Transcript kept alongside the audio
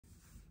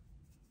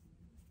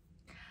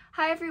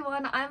Hi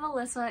everyone, I'm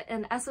Alyssa,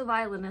 an CYSO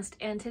violinist,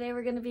 and today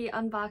we're going to be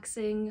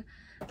unboxing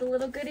the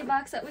little goodie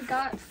box that we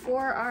got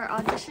for our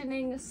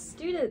auditioning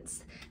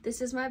students.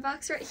 This is my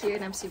box right here,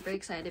 and I'm super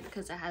excited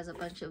because it has a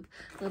bunch of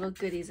little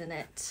goodies in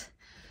it.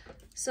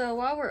 So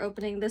while we're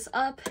opening this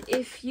up,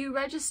 if you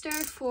registered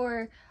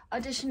for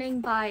auditioning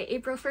by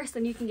April 1st,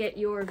 then you can get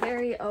your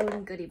very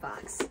own goodie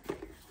box.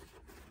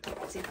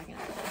 Let's see if I can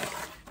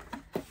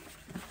open it.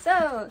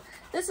 So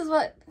this is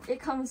what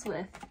it comes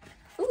with.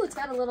 Ooh, it's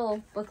got a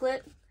little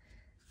booklet.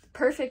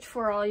 Perfect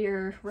for all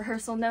your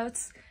rehearsal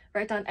notes.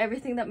 Write down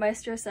everything that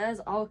Maestro says.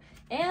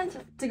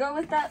 And to go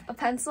with that, a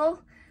pencil,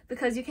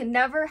 because you can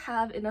never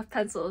have enough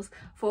pencils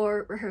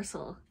for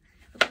rehearsal.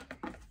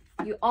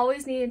 You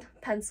always need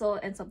pencil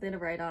and something to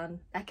write on.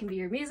 That can be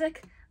your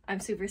music. I'm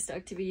super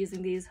stoked to be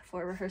using these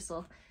for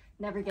rehearsal.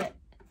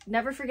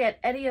 Never forget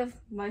any of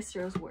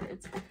Maestro's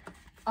words.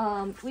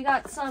 We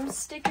got some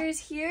stickers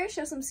here.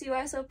 Show some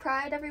CYSO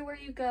pride everywhere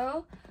you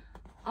go.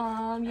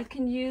 You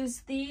can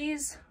use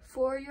these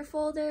for your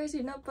folders,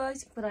 your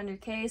notebooks, you can put on your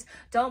case.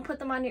 Don't put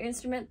them on your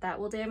instrument, that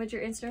will damage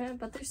your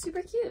instrument, but they're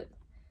super cute.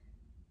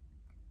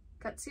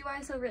 Got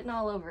CYSO written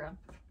all over them.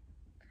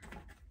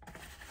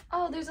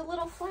 Oh, there's a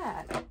little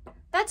flag.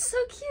 That's so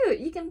cute.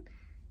 You can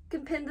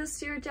pin this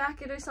to your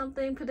jacket or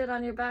something, put it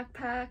on your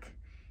backpack.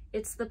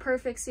 It's the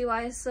perfect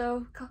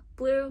CYSO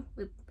blue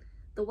with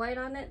the white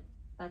on it.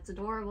 That's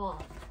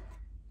adorable.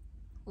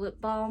 Lip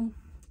balm.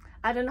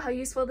 I don't know how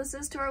useful this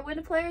is to our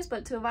wind players,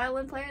 but to a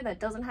violin player that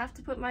doesn't have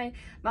to put my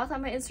mouth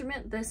on my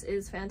instrument, this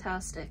is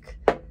fantastic.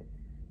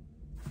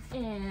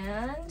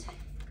 And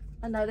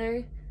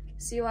another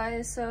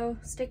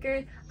CYSO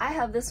sticker. I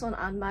have this one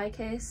on my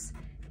case,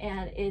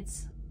 and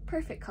it's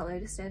perfect color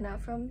to stand out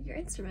from your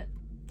instrument.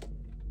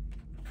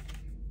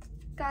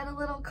 Got a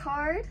little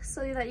card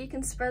so that you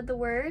can spread the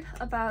word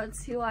about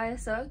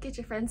CYSO, get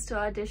your friends to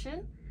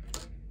audition.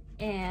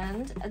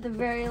 And the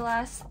very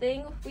last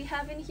thing we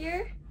have in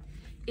here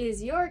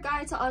is your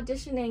guide to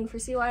auditioning for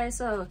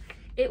CYSO.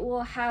 It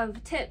will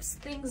have tips,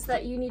 things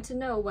that you need to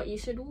know, what you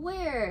should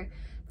wear,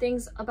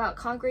 things about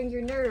conquering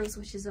your nerves,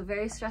 which is a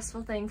very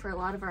stressful thing for a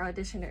lot of our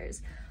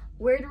auditioners,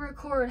 where to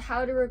record,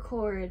 how to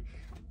record,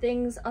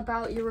 things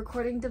about your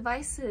recording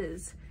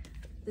devices.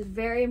 It's a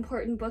very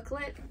important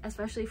booklet,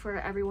 especially for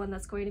everyone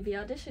that's going to be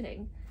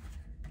auditioning.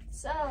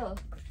 So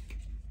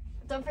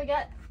don't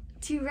forget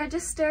to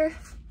register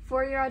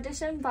for your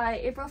audition by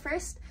April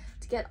 1st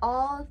to get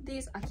all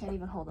these, I can't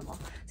even hold them all,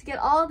 to get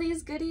all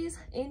these goodies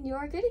in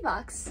your goodie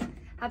box.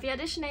 Happy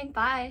auditioning,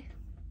 bye!